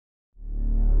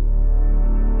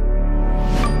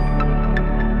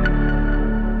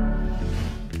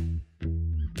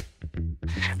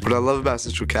What I love about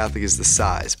Central Catholic is the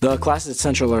size. The classes at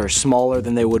Central are smaller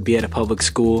than they would be at a public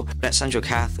school. At Central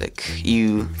Catholic,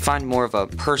 you find more of a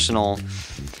personal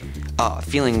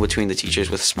feeling between the teachers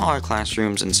with smaller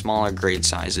classrooms and smaller grade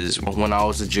sizes. When I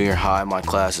was in junior high, my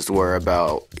classes were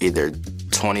about either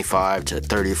 25 to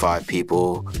 35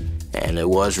 people, and it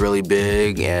was really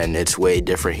big, and it's way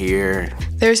different here.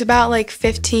 There's about like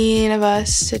 15 of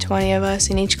us to 20 of us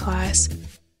in each class.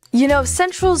 You know,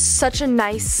 Central's such a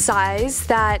nice size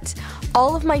that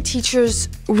all of my teachers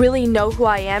really know who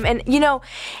I am. And you know,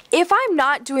 if I'm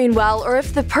not doing well, or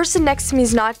if the person next to me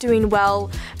is not doing well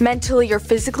mentally or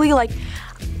physically, like,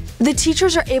 the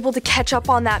teachers are able to catch up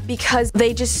on that because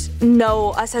they just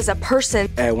know us as a person.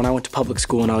 When I went to public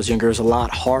school when I was younger, it was a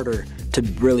lot harder to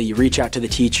really reach out to the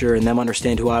teacher and them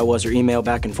understand who I was or email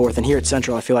back and forth. And here at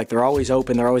Central, I feel like they're always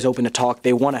open to talk,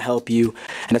 they want to help you,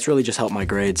 and it's really just helped my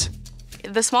grades.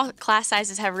 The small class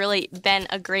sizes have really been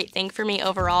a great thing for me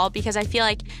overall because I feel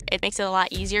like it makes it a lot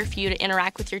easier for you to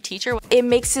interact with your teacher. It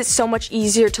makes it so much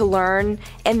easier to learn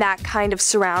in that kind of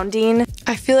surrounding.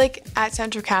 I feel like at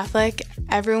Central Catholic,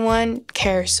 everyone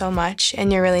cares so much,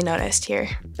 and you're really noticed here.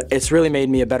 It's really made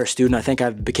me a better student. I think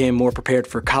I've became more prepared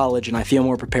for college, and I feel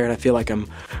more prepared. I feel like I'm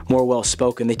more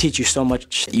well-spoken. They teach you so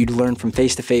much that you learn from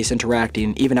face-to-face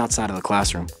interacting, even outside of the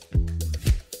classroom.